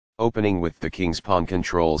opening with the king's pawn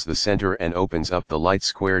controls the center and opens up the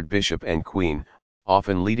light-squared bishop and queen,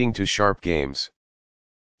 often leading to sharp games.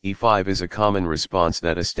 e5 is a common response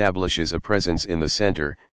that establishes a presence in the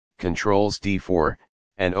center, controls d4,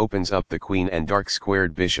 and opens up the queen and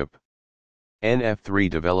dark-squared bishop. Nf3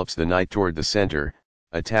 develops the knight toward the center,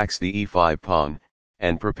 attacks the e5 pawn,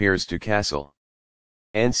 and prepares to castle.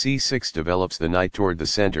 Nc6 develops the knight toward the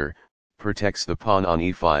center, protects the pawn on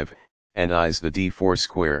e5, and eyes the d4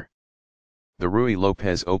 square. The Ruy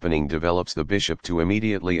Lopez opening develops the bishop to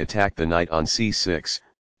immediately attack the knight on c6,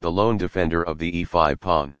 the lone defender of the e5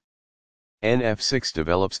 pawn. Nf6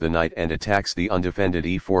 develops the knight and attacks the undefended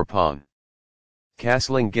e4 pawn.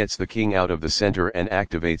 Castling gets the king out of the center and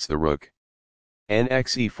activates the rook.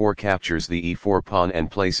 Nxe4 captures the e4 pawn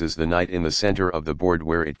and places the knight in the center of the board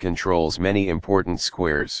where it controls many important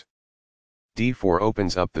squares. d4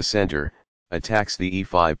 opens up the center, attacks the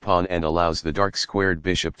e5 pawn and allows the dark-squared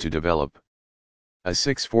bishop to develop.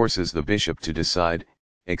 a6 forces the bishop to decide,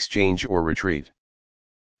 exchange or retreat.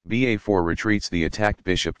 ba4 retreats the attacked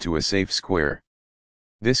bishop to a safe square.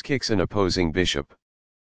 This kicks an opposing bishop.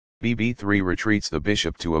 bb3 retreats the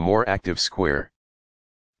bishop to a more active square.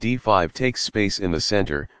 d5 takes space in the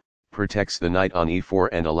center, protects the knight on e4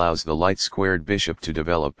 and allows the light-squared bishop to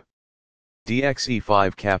develop.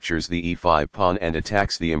 dxe5 captures the e5 pawn and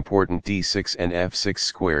attacks the important d6 and f6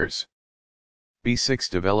 squares. b6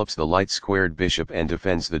 develops the light-squared bishop and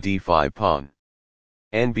defends the d5 pawn.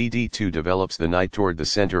 nbd2 develops the knight toward the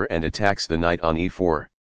center and attacks the knight on e4.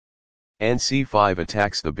 nc5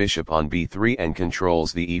 attacks the bishop on b3 and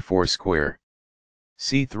controls the e4 square.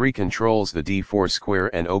 c3 controls the d4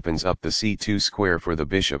 square and opens up the c2 square for the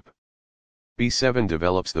bishop. b7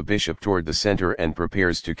 develops the bishop toward the center and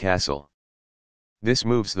prepares to castle. This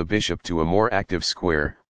moves the bishop to a more active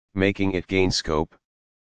square, making it gain scope.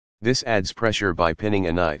 This adds pressure by pinning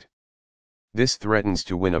a knight. This threatens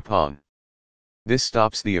to win a pawn. This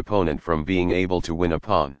stops the opponent from being able to win a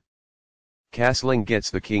pawn. Castling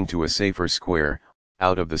gets the king to a safer square,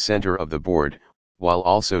 out of the center of the board, while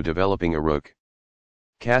also developing a rook.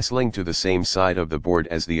 Castling to the same side of the board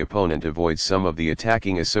as the opponent avoids some of the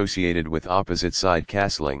attacking associated with opposite side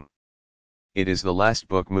castling. It is the last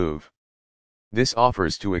book move. This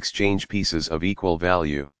offers to exchange pieces of equal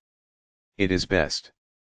value. It is best.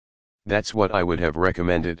 That's what I would have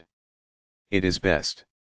recommended. It is best.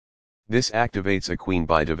 This activates a queen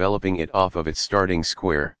by developing it off of its starting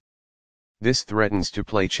square. This threatens to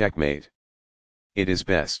play checkmate. It is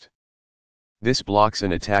best. This blocks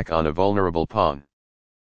an attack on a vulnerable pawn.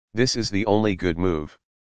 This is the only good move.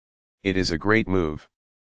 It is a great move.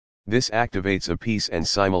 This activates a piece and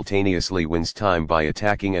simultaneously wins time by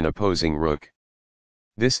attacking an opposing rook.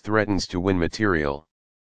 This threatens to win material.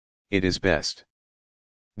 It is best.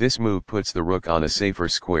 This move puts the rook on a safer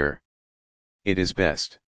square. It is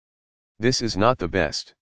best. This is not the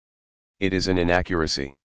best. It is an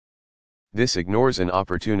inaccuracy. This ignores an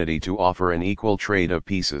opportunity to offer an equal trade of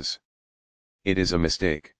pieces. It is a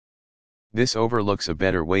mistake. This overlooks a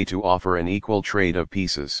better way to offer an equal trade of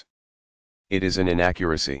pieces. It is an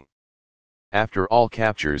inaccuracy. After all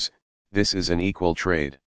captures, this is an equal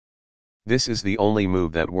trade. This is the only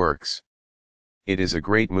move that works. It is a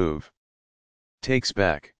great move. Takes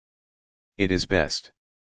back. It is best.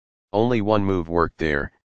 Only one move worked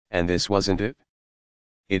there, and this wasn't it?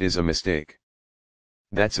 It is a mistake.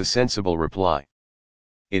 That's a sensible reply.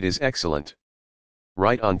 It is excellent.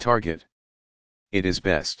 Right on target. It is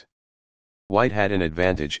best. White had an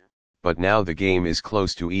advantage, but now the game is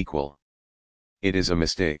close to equal. It is a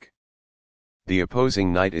mistake. The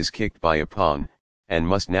opposing knight is kicked by a pawn, and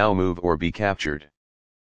must now move or be captured.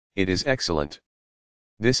 It is excellent.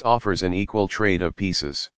 This offers an equal trade of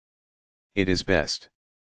pieces. It is best.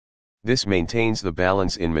 This maintains the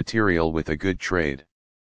balance in material with a good trade.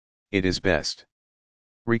 It is best.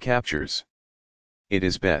 Recaptures. It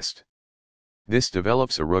is best. This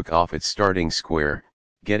develops a rook off its starting square,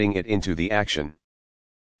 getting it into the action.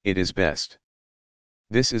 It is best.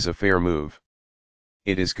 This is a fair move.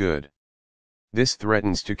 It is good. This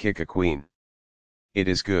threatens to kick a queen. It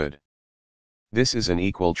is good. This is an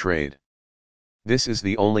equal trade. This is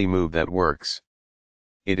the only move that works.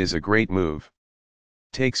 It is a great move.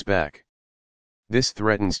 Takes back. This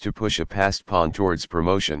threatens to push a passed pawn towards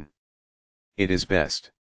promotion. It is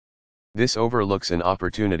best. This overlooks an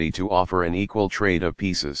opportunity to offer an equal trade of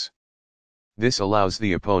pieces. This allows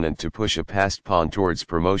the opponent to push a passed pawn towards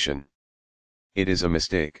promotion. It is a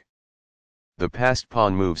mistake. The passed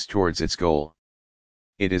pawn moves towards its goal.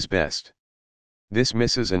 It is best. This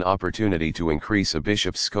misses an opportunity to increase a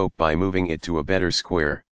bishop's scope by moving it to a better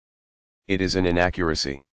square. It is an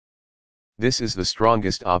inaccuracy. This is the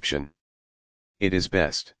strongest option. It is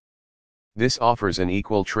best. This offers an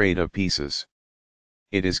equal trade of pieces.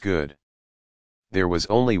 It is good. There was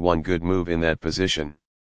only one good move in that position.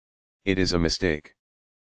 It is a mistake.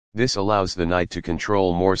 This allows the knight to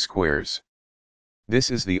control more squares. This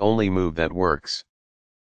is the only move that works.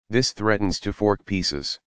 This threatens to fork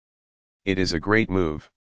pieces. It is a great move.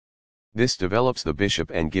 This develops the bishop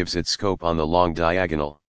and gives it scope on the long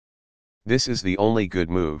diagonal. This is the only good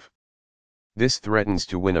move. This threatens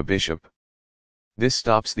to win a bishop. This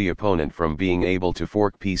stops the opponent from being able to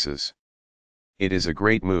fork pieces. It is a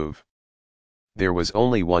great move. There was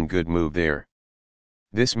only one good move there.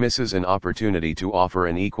 This misses an opportunity to offer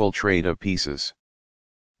an equal trade of pieces.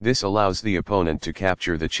 This allows the opponent to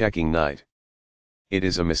capture the checking knight. It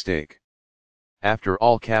is a mistake. After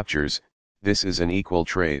all captures, this is an equal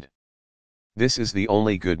trade. This is the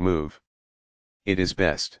only good move. It is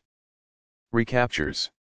best.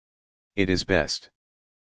 Recaptures. It is best.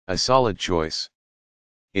 A solid choice.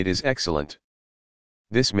 It is excellent.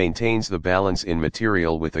 This maintains the balance in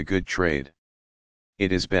material with a good trade.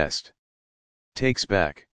 It is best. Takes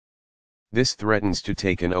back. This threatens to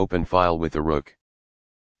take an open file with the rook.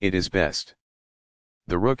 It is best.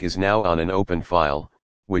 The rook is now on an open file,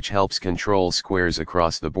 which helps control squares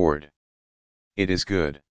across the board. It is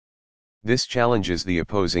good. This challenges the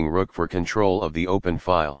opposing rook for control of the open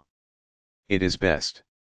file. It is best.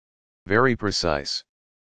 Very precise.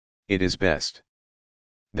 It is best.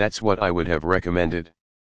 That's what I would have recommended.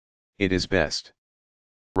 It is best.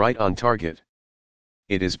 Right on target.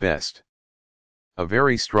 It is best. A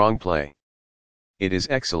very strong play. It is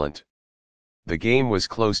excellent. The game was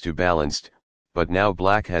close to balanced, but now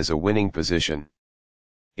black has a winning position.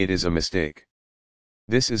 It is a mistake.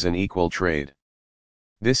 This is an equal trade.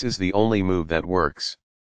 This is the only move that works.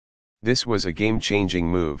 This was a game-changing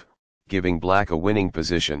move, giving black a winning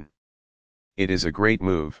position. It is a great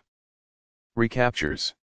move.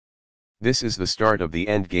 Recaptures. This is the start of the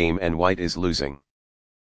endgame and white is losing.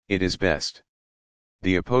 It is best.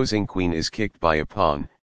 The opposing queen is kicked by a pawn,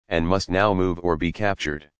 and must now move or be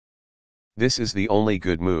captured. This is the only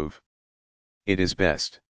good move. It is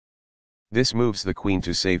best. This moves the queen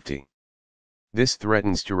to safety. This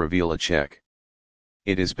threatens to reveal a check.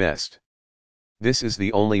 It is best. This is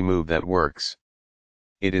the only move that works.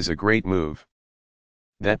 It is a great move.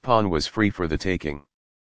 That pawn was free for the taking.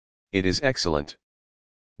 It is excellent.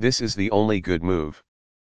 This is the only good move.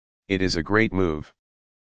 It is a great move.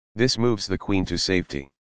 This moves the queen to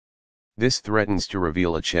safety. This threatens to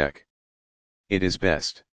reveal a check. It is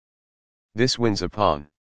best. This wins a pawn.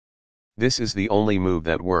 This is the only move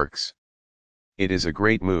that works. It is a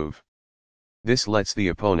great move. This lets the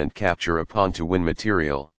opponent capture a pawn to win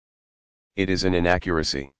material. It is an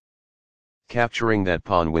inaccuracy. Capturing that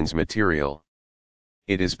pawn wins material.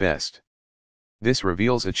 It is best. This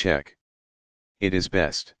reveals a check. It is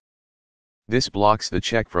best. This blocks the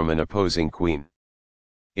check from an opposing queen.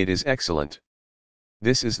 It is excellent.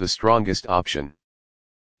 This is the strongest option.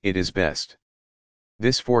 It is best.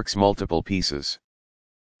 This forks multiple pieces.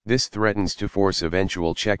 This threatens to force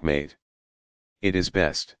eventual checkmate. It is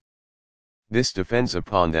best. This defends a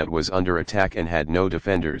pawn that was under attack and had no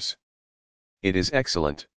defenders. It is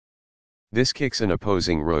excellent. This kicks an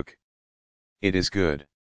opposing rook. It is good.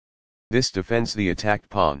 This defends the attacked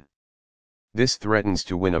pawn. This threatens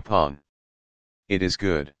to win a pawn. It is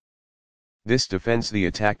good. This defends the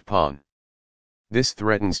attacked pawn. This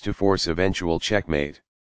threatens to force eventual checkmate.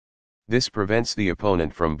 This prevents the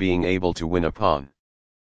opponent from being able to win a pawn.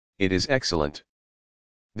 It is excellent.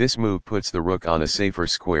 This move puts the rook on a safer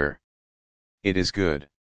square. It is good.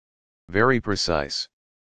 Very precise.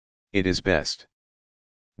 It is best.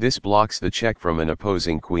 This blocks the check from an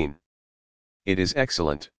opposing queen. It is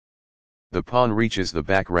excellent. The pawn reaches the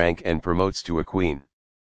back rank and promotes to a queen.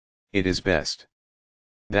 It is best.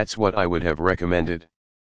 That's what I would have recommended.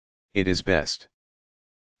 It is best.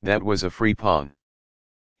 That was a free pawn.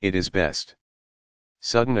 It is best.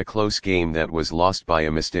 Sudden a close game that was lost by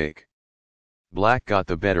a mistake. Black got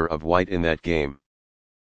the better of white in that game.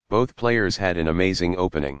 Both players had an amazing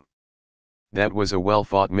opening. That was a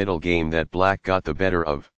well-fought middle game that black got the better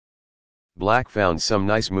of. Black found some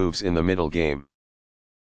nice moves in the middle game.